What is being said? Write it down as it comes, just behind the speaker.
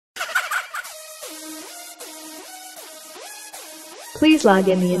Please log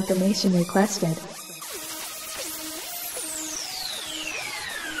in the information requested.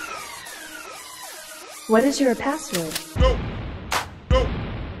 What is your password?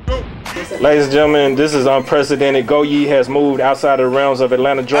 Ladies and gentlemen, this is unprecedented. Goye has moved outside of the realms of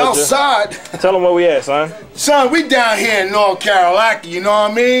Atlanta, Georgia. Outside? Tell them where we at, son. Son, we down here in North Carolina, you know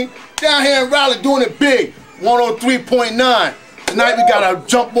what I mean? Down here in Raleigh doing it big, 103.9. Tonight we got a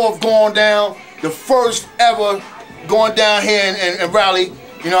jump off going down, the first ever going down here in Raleigh,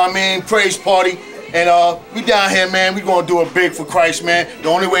 you know what I mean, praise party. And we down here, man, we gonna do it big for Christ, man. The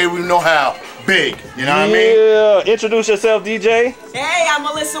only way we know how. Big, you know what I mean? Yeah, introduce yourself, DJ. Hey, I'm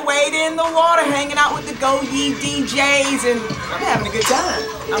Melissa Wade in the water, hanging out with the Goye DJs, and I'm having a good time.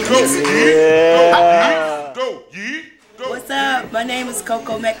 I'm mixing. Yeah. What's up? My name is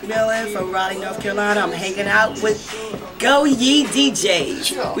Coco McMillan from Raleigh, North Carolina. I'm hanging out with Goye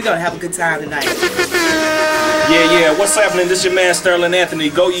DJs. We're gonna have a good time tonight. Yeah. What's happening? This your man Sterling Anthony.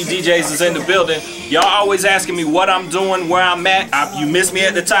 Goye DJs is in the building. Y'all always asking me what I'm doing, where I'm at. You missed me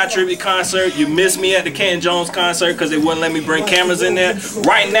at the Ty Tribute concert. You missed me at the Ken Jones concert because they wouldn't let me bring cameras in there.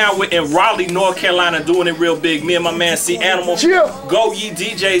 Right now we're in Raleigh, North Carolina, doing it real big. Me and my man C Animal. Goye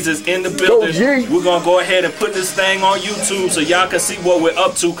DJs is in the building. We're gonna go ahead and put this thing on YouTube so y'all can see what we're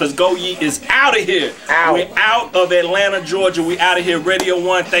up to because Goye is out of here. We're out of Atlanta, Georgia. We out of here. Radio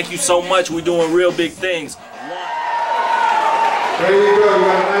 1, thank you so much. We're doing real big things. There you go. You got a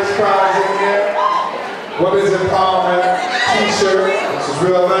nice prize in there. Women's Empowerment t-shirt. This is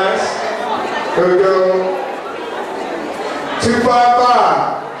real nice. Here we go.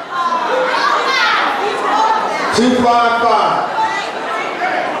 255. 255.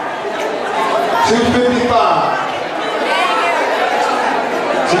 255.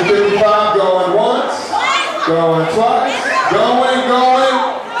 255. Going once. Going twice. Going.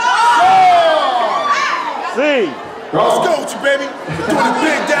 See. Let's go with you, baby. We're doing it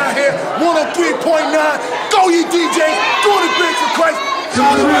big down here. 103.9. Goye DJs doing it big for Christ.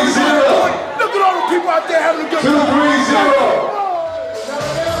 230. Look at all the people out there having a good 230.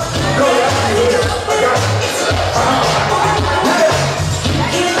 Go out here. I got you.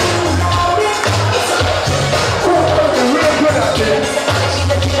 Real good out there.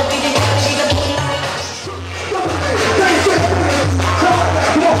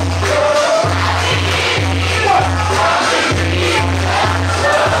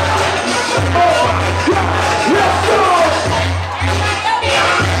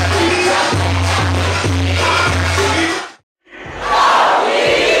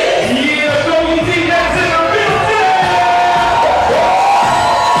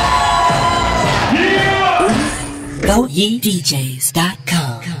 GoyeDJs.com